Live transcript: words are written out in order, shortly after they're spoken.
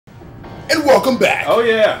And welcome back. Oh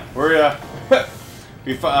yeah, we're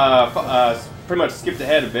we pretty much skipped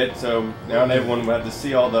ahead a bit, so now everyone will have to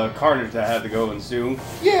see all the carnage that had to go ensue.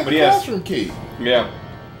 Yeah, but the classroom key. Yeah.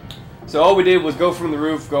 So all we did was go from the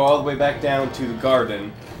roof, go all the way back down to the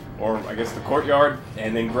garden, or I guess the courtyard,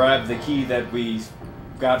 and then grab the key that we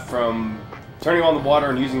got from turning on the water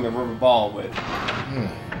and using the rubber ball with.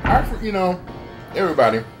 You know,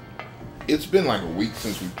 everybody, it's been like a week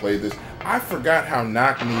since we played this. I forgot how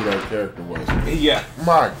knock-kneed our character was. Yeah.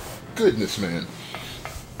 My goodness, man.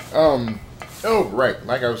 Oh, right.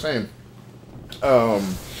 Like I was saying, I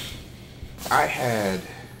had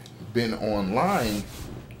been online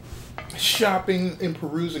shopping and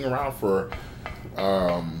perusing around for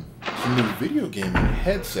some new video gaming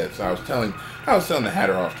headsets. I was telling the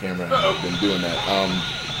Hatter off camera. I've been doing that.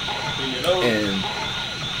 And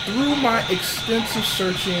through my extensive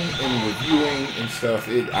searching and reviewing and stuff,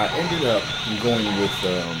 I ended up going with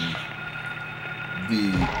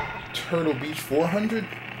the Turtle Beach 400.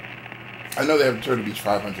 I know they have a Turtle Beach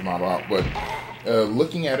 500 model out, but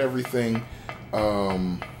looking at everything, a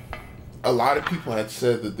lot of people had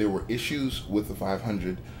said that there were issues with the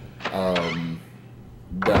 500.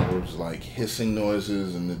 That was like hissing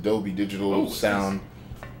noises and the Dolby Digital sound.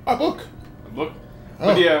 A book. Oh.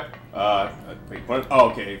 But yeah. Wait,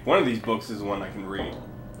 okay. One of these books is the one I can read.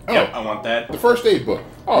 Oh, yep, I want that. The first aid book.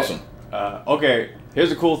 Awesome. Okay,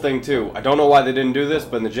 here's a cool thing too. I don't know why they didn't do this,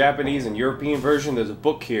 but in the Japanese and European version, there's a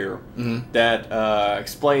book here that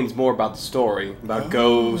explains more about the story, about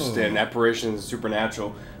ghosts and apparitions and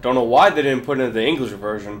supernatural. Don't know why they didn't put it in the English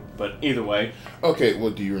version, but either way. Okay, well,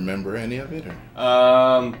 do you remember any of it? Or?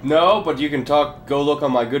 No, but you can go look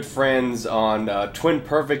on my good friends on Twin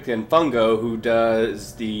Perfect and Fungo, who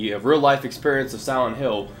does the real-life experience of Silent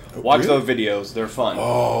Hill. Watch those videos. They're fun.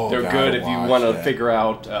 Oh, they're good if you want to figure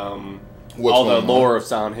out all the lore of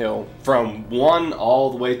Silent Hill, from 1 all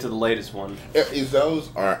the way to the latest one. Is those,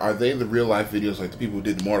 are they the real-life videos like the people who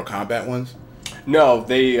did the Mortal Kombat ones? No,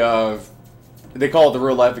 they call it the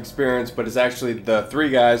real life experience, but it's actually the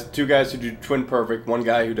 2 guys who do Twin Perfect, 1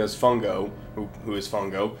 guy who does Fungo, who is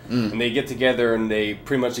Fungo, and they get together and they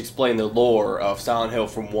pretty much explain the lore of Silent Hill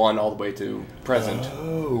from 1 all the way to present.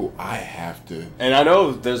 Oh, I have to. And I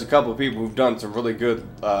know there's a couple of people who've done some really good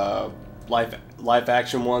live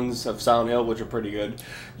action ones of Silent Hill, which are pretty good.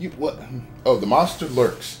 Oh, The Monster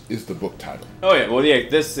Lurks is the book title. Oh yeah, well yeah,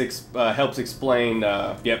 this helps explain.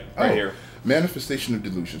 Yep, right here. Manifestation of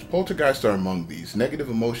delusions. Poltergeists are among these. Negative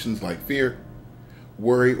emotions like fear,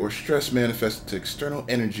 worry, or stress manifest to external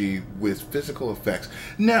energy with physical effects.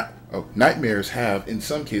 Nightmares have, in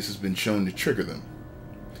some cases, been shown to trigger them.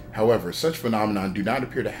 However, such phenomena do not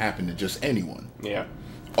appear to happen to just anyone. Yeah.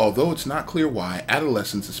 Although it's not clear why,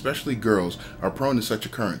 adolescents, especially girls, are prone to such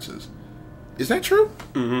occurrences. Is that true?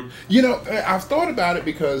 Mm-hmm. You know, I've thought about it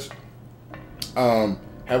because,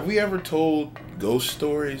 have we ever told ghost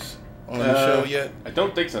stories on the show yet? I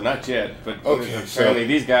don't think so, not yet. But okay, apparently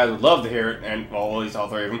these guys would love to hear it, and well, at least all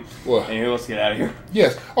 3 of them. Well, anyway, let's get out of here.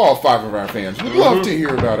 Yes, all 5 of our fans would love to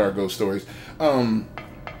hear about our ghost stories.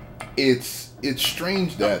 It's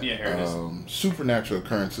strange that supernatural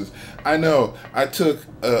occurrences. I know. I took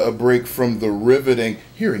a break from the riveting.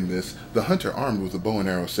 Hearing this, the hunter armed with a bow and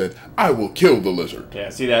arrow said, "I will kill the lizard." Yeah,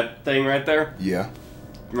 see that thing right there? Yeah.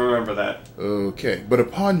 Remember that. Okay, but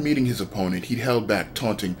upon meeting his opponent, he held back,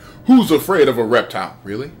 taunting, "Who's afraid of a reptile?"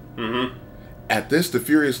 Really? Mm-hmm. At this, the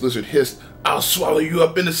furious lizard hissed, "I'll swallow you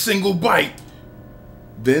up in a single bite."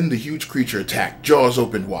 Then the huge creature attacked, jaws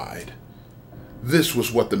opened wide. This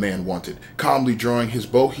was what the man wanted. Calmly drawing his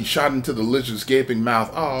bow, he shot into the lizard's gaping mouth.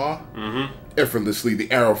 Effortlessly,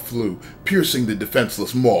 the arrow flew, piercing the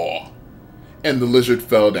defenseless maw. And the lizard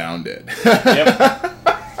fell down dead. Yep.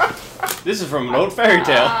 This is from an old fairy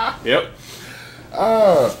tale. Yep.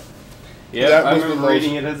 Yeah, I remember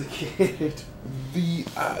reading it as a kid.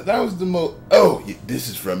 That was the most. Oh, this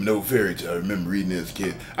is from no fairy tale. I remember reading it as a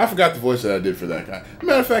kid. I forgot the voice that I did for that guy.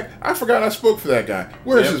 Matter of fact, I forgot I spoke for that guy.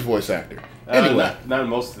 Where's his voice actor? Anyway, not in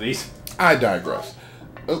most of these. I digress.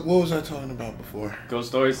 What was I talking about before? Ghost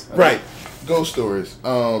stories. Right, ghost stories.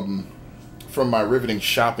 From my riveting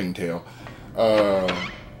shopping tale, a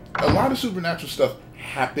lot of supernatural stuff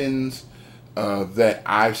happens. That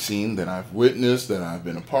I've seen, that I've witnessed, that I've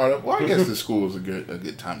been a part of. Well, I guess this school is a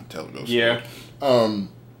good time to tell a ghost story. Yeah.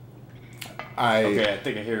 I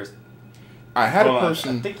think I hear. I had a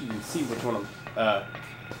person. I think you can see which one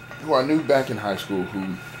who I knew back in high school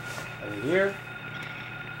who. Here.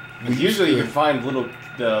 Usually you can find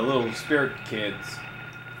the little spirit kids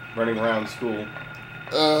running around school.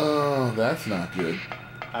 Oh, that's not good.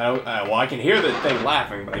 I don't. Well, I can hear the thing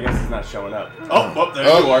laughing, but I guess it's not showing up. Oh, there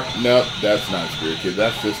you are. No, that's not Spirit Kid.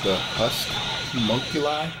 That's just a husk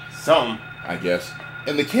homunculi. Something. I guess.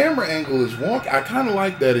 And the camera angle is wonky. I kind of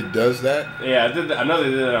like that it does that. Yeah, I know they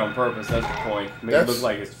did it on purpose. That's the point. Make it look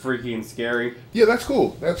like it's freaky and scary. Yeah, that's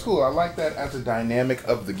cool. That's cool. I like that as a dynamic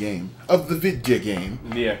of the game, of the video game.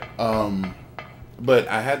 Yeah. But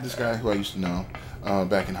I had this guy who I used to know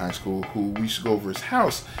back in high school who we used to go over his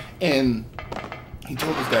house, and he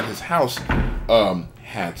told us that his house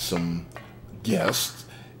had some guests,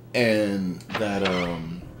 and that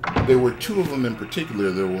there were two of them in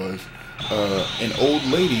particular. There was an old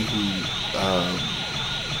lady who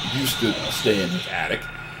used to stay in his attic,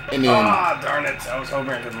 and then darn it! I was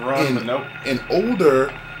hoping I could run, but nope. An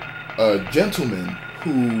older gentleman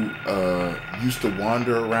who used to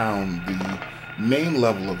wander around the main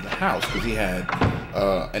level of the house because he had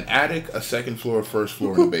an attic, a second floor, first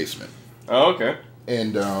floor, and a basement. Oh, okay.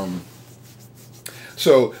 And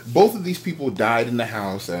so both of these people died in the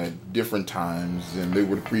house at different times, and they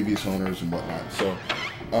were the previous owners and whatnot. So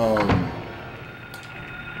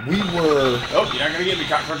we were... Oh, you're not going to get me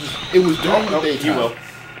cockroaches. It was during the daytime. You will.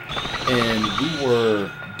 And we were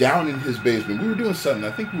down in his basement. We were doing something.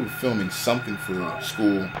 I think we were filming something for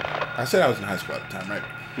school. I said I was in high school at the time, right?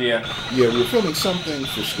 Yeah. Yeah, we were filming something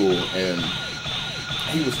for school, and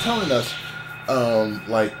he was telling us,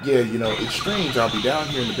 like, yeah, you know, it's strange. I'll be down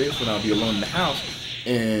here in the basement. I'll be alone in the house,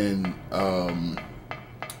 and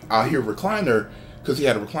I'll hear a recliner, because he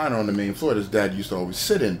had a recliner on the main floor that his dad used to always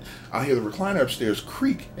sit in. I'll hear the recliner upstairs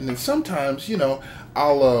creak, and then sometimes, you know,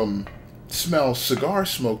 I'll smell cigar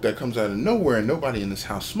smoke that comes out of nowhere, and nobody in this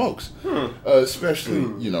house smokes,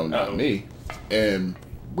 especially, you know, not me. And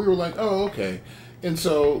we were like, oh, okay. And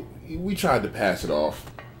so we tried to pass it off,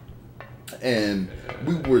 and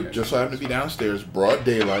we were just so happened to be downstairs, broad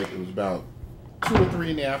daylight. It was about 2 or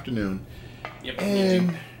 3 in the afternoon,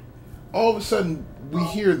 and all of a sudden we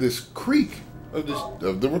hear this creak of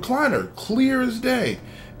the recliner, clear as day,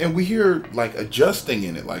 and we hear like adjusting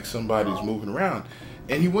in it, like somebody's moving around.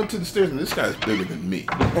 And he went to the stairs, and this guy's bigger than me.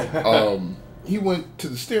 He went to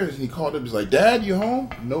the stairs and he called up. He's like, "Dad, you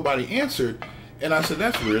home?" Nobody answered. And I said,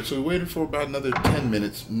 that's weird. So we waited for about another 10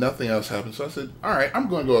 minutes. Nothing else happened. So I said, all right, I'm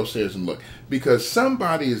going to go upstairs and look. Because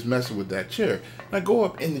somebody is messing with that chair. And I go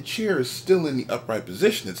up, and the chair is still in the upright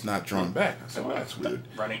position. It's not drawn back. I said, well, that's weird.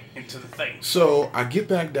 Running into the thing. So I get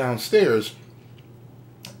back downstairs,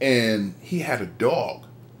 and he had a dog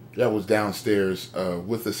that was downstairs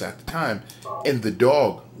with us at the time. And the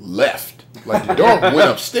dog left. Like, the dog went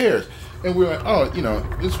upstairs. And we were like, oh, you know,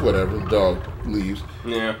 it's whatever. The dog leaves.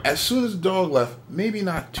 Yeah. As soon as the dog left, maybe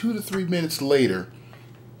not 2 to 3 minutes later,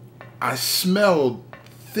 I smelled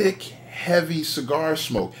thick, heavy cigar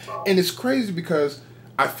smoke. And it's crazy because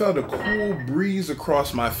I felt a cool breeze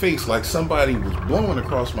across my face, like somebody was blowing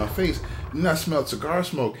across my face. And I smelled cigar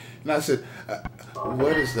smoke. And I said,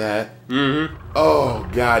 what is that? Mm-hmm. Oh,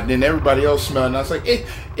 God. And then everybody else smelled it. And I was like,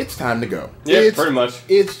 it's time to go. Yeah, pretty much.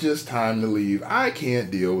 It's just time to leave. I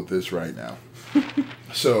can't deal with this right now.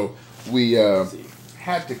 So we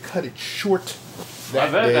had to cut it short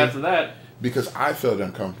that day. After that. Because I felt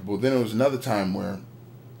uncomfortable. Then there was another time where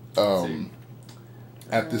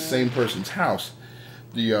at the same person's house,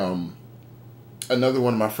 another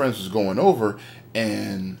one of my friends was going over,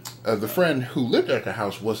 and the friend who lived at the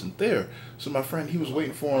house wasn't there. So my friend, he was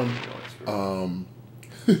waiting for him.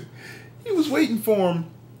 He was waiting for him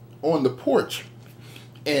on the porch,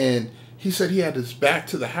 and he said he had his back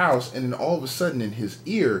to the house, and then all of a sudden in his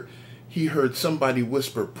ear, he heard somebody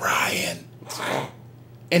whisper, "Brian."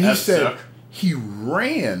 And he said he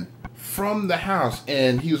ran from the house,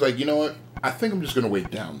 and he was like, you know what? I think I'm just going to wait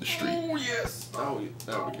down the street. Oh, yes.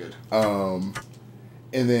 That would be good.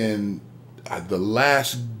 And then the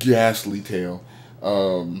last ghastly tale,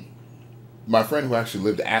 my friend who actually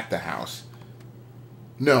lived at the house,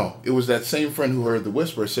 no, it was that same friend who heard the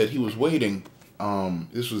whisper, said he was waiting.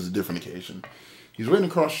 This was a different occasion. He was waiting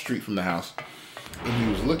across the street from the house, and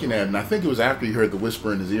he was looking at it, and I think it was after he heard the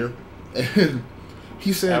whisper in his ear. And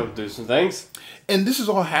he said, I would do some things. And this is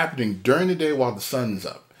all happening during the day while the sun's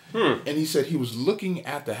up. And he said he was looking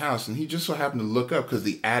at the house, and he just so happened to look up because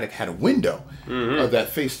the attic had a window that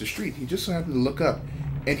faced the street. He just so happened to look up,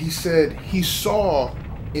 and he said he saw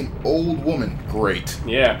an old woman. Great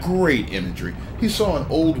imagery. He saw an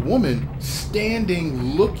old woman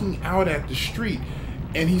standing looking out at the street,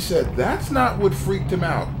 and he said that's not what freaked him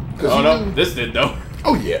out. Oh no, this did though.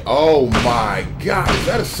 Oh yeah. Oh my God, is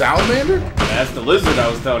that a salamander? That's the lizard I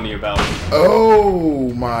was telling you about.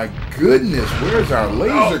 Oh my goodness, where's our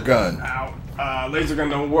laser gun? Ow. laser gun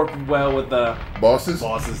don't work well with the bosses.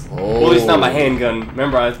 Oh. Well, at least not my handgun.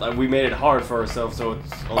 Remember, we made it hard for ourselves, so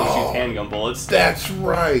it's only shoots handgun bullets. That's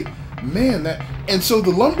right, man. And so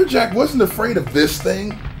the lumberjack wasn't afraid of this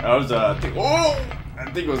thing. I was I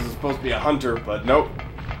think it was supposed to be a hunter, but nope.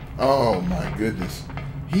 Oh my goodness.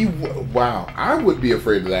 Wow. I would be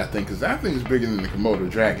afraid of that thing because that thing is bigger than the Komodo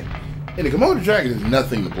dragon, and the Komodo dragon is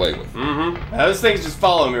nothing to play with. Mm-hmm. Now, this thing's just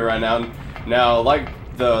following me right now. Now, like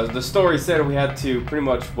the story said, we had to pretty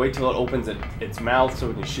much wait till it opens its mouth so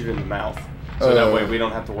we can shoot it in the mouth. So that way we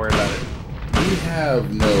don't have to worry about it. We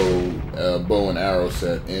have no bow and arrow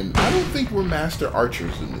set, and I don't think we're master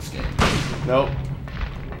archers in this game. Nope.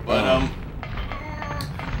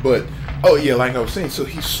 But oh yeah, like I was saying, so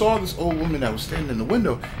he saw this old woman that was standing in the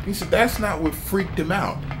window. And he said that's not what freaked him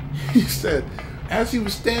out. He said as he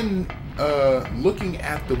was standing looking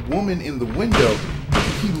at the woman in the window,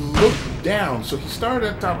 he looked down. So he started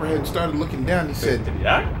at the top of her head and started looking down. He said, "Did he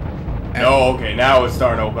die?" No. Okay, now it's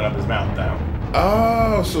starting to open up his mouth now.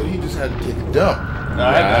 Oh, so he just had to take a dump. No,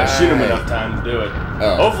 I had to shoot him enough time to do it.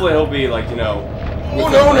 Oh. Hopefully he'll be like, you know. Oh,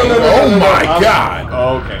 no. Oh my God.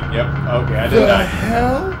 Oh, okay, yep. Okay, I did the die.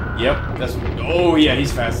 hell? Yep, that's. Oh, yeah,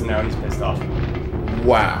 he's fasting now and he's pissed off.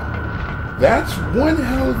 Wow. That's one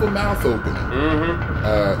hell of a mouth opening.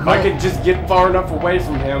 Mm-hmm. If I could just get far enough away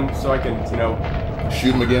from him so I can, you know.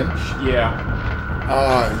 Shoot him again? Yeah.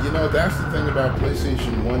 You know, that's the thing about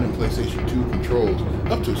PlayStation 1 and PlayStation 2 controls,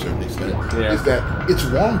 up to a certain extent, is that it's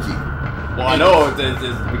wonky. Well, I know it's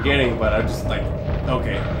the beginning, but I'm just like,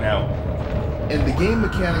 okay, now. And the game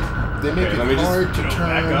mechanics, they make it hard to turn.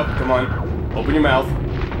 Back up, come on. Open your mouth.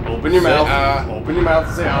 Open your mouth. Open your mouth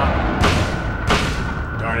and say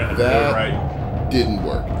ah. Darn it, I didn't do it right. Didn't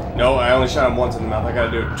work. No, I only shot him once in the mouth. I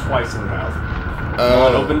gotta do it twice in the mouth. Come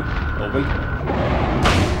on, open.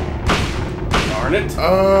 Darn it.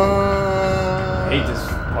 I hate this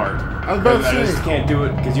part. I was about to say. I just can't do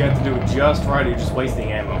it because you have to do it just right or you're just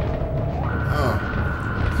wasting ammo.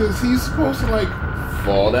 Because he's supposed to, like,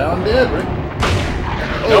 fall down dead, right?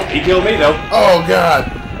 Nope, he killed me, though. Oh,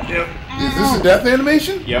 God. Yep. Is this a death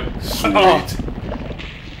animation? Yep. Sweet.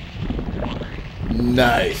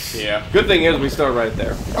 Nice. Yeah. Good thing is we start right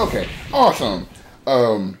there. Okay. Awesome.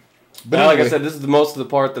 But now, anyway. like I said, this is the most of the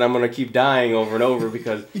part that I'm going to keep dying over and over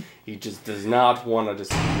because he just does not want to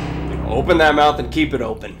just open that mouth and keep it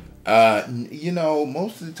open. You know,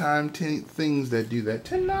 most of the time, things that do that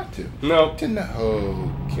tend not to. No. Tend not.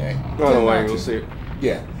 Okay. No way, we'll see.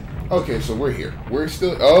 Yeah. Okay, so we're here. We're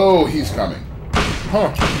still. Oh, he's coming.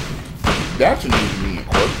 Huh. That's an inconvenient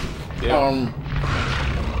quirk. Yeah.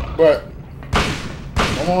 But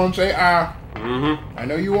come on, say ah. Mm-hmm. I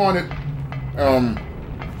know you want it.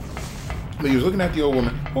 But he was looking at the old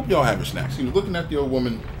woman. Hope y'all have your snacks. He was looking at the old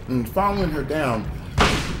woman and following her down,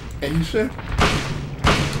 and he said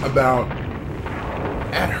about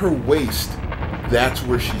at her waist, that's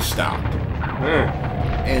where she stopped.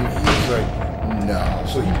 And he's like, no.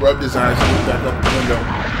 So he rubbed his eyes, looked back up the window,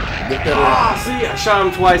 looked at her. See, I shot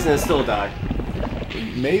him twice and it still died.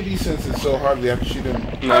 Maybe since it's so hard, we have to shoot him.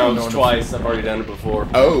 No, it's twice. I've already done it before.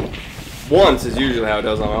 Oh. Once is usually how it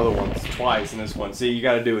does on other ones. Twice in this one. See, you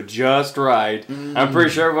got to do it just right. I'm pretty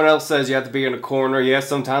sure everyone else says you have to be in a corner. Yes,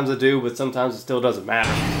 sometimes I do, but sometimes it still doesn't matter.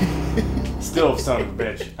 Still, son of a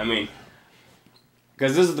bitch. I mean,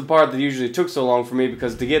 because this is the part that usually took so long for me.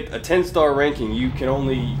 Because to get a 10-star ranking, you can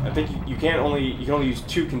only, I think you can only use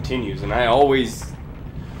 2 continues, and I always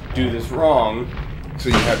do this wrong. So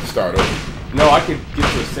you have to start over. No, I could get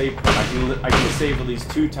to a save. I can save at least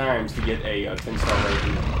 2 times to get a 10-star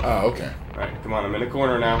rating. Oh, okay. All right, come on. I'm in the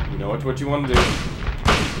corner now. You know what you want to do.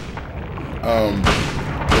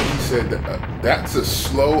 He said that's a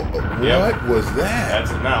slow. What was that? That's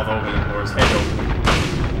his mouth opening or his head opening.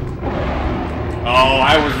 Oh,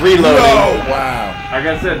 I was reloading. No, wow. Like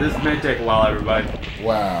I said, this may take a while, everybody.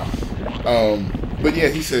 Wow. But yeah,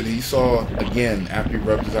 he said he saw again after he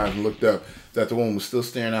rubbed his eyes and looked up that the woman was still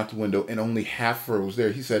staring out the window and only half of her was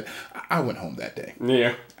there. He said, I went home that day.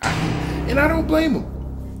 Yeah. And I don't blame him.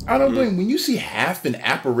 I don't blame him. When you see half an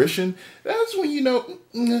apparition, that's when you know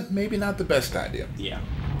maybe not the best idea. Yeah.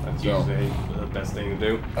 That's usually the best thing to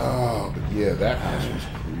do. Oh, but yeah, that house was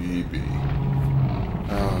creepy.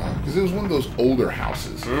 Because it was one of those older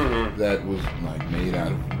houses that was like made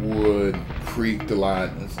out of wood, creaked a lot.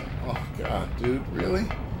 And it's like, oh God, dude, really?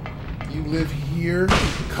 You live here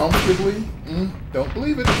comfortably? Don't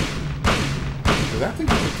believe it. Does that thing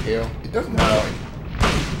have a tail? It doesn't look like.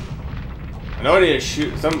 I know I need to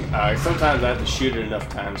shoot. Sometimes I have to shoot it enough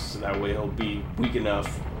times so that way he'll be weak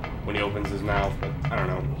enough when he opens his mouth, but I don't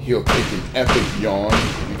know. He'll take an epic yawn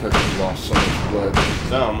because he lost so much blood.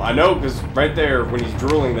 I know, because right there, when he's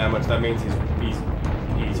drooling that much, that means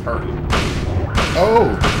he's hurting.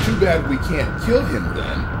 Oh, too bad we can't kill him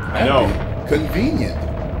then. I know. Convenient.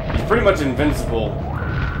 He's pretty much invincible.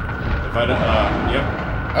 If I yep.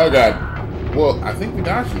 Oh god. Well, I think we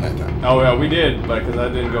dodged him that time. Oh yeah, we did, but because I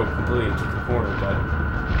didn't go completely into the corner, but.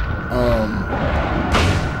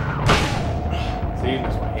 See,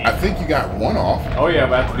 that's what I think you got one off. Oh yeah,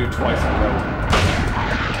 but I have to do twice in a row.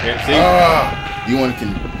 Yep, see? You want to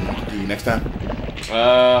do next time?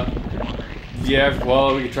 Yeah,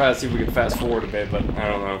 well, we can try to see if we can fast forward a bit, but I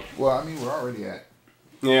don't know. Well, I mean, we're already at.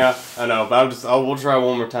 Yeah, I know, but we'll try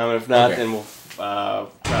one more time, and if not, then we'll try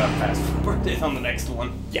to fast forward it on the next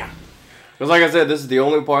one. Yeah. Because like I said, this is the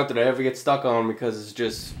only part that I ever get stuck on because it's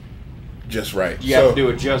just right. You have to do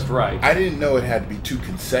it just right. I didn't know it had to be 2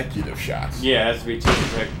 consecutive shots. Yeah, it has to be 2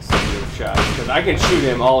 consecutive shots. Because I can shoot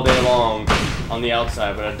him all day long on the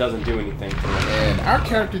outside, but it doesn't do anything for him. And our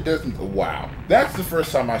character doesn't. Wow. That's the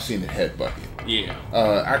first time I've seen a headbutt him. Yeah.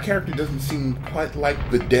 Our character doesn't seem quite like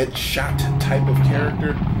the dead shot type of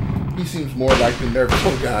character. He seems more like the nervous.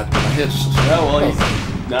 Oh god, my head's. Oh, well,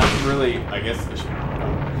 he's not really, I guess.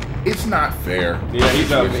 It's not fair. Yeah,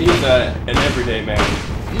 he's an everyday man.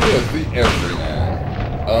 He is the everyman.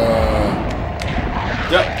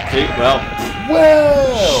 Yep. See, well.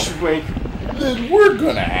 Schwink. Then we're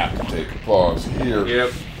gonna have to take a pause here.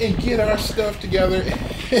 Yep. And get our stuff together.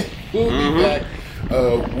 We'll be back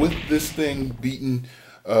with this thing beaten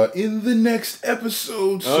in the next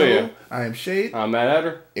episode. So, oh yeah. I am Shade. I'm Matt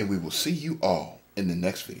Adder. And we will see you all in the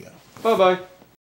next video. Bye bye.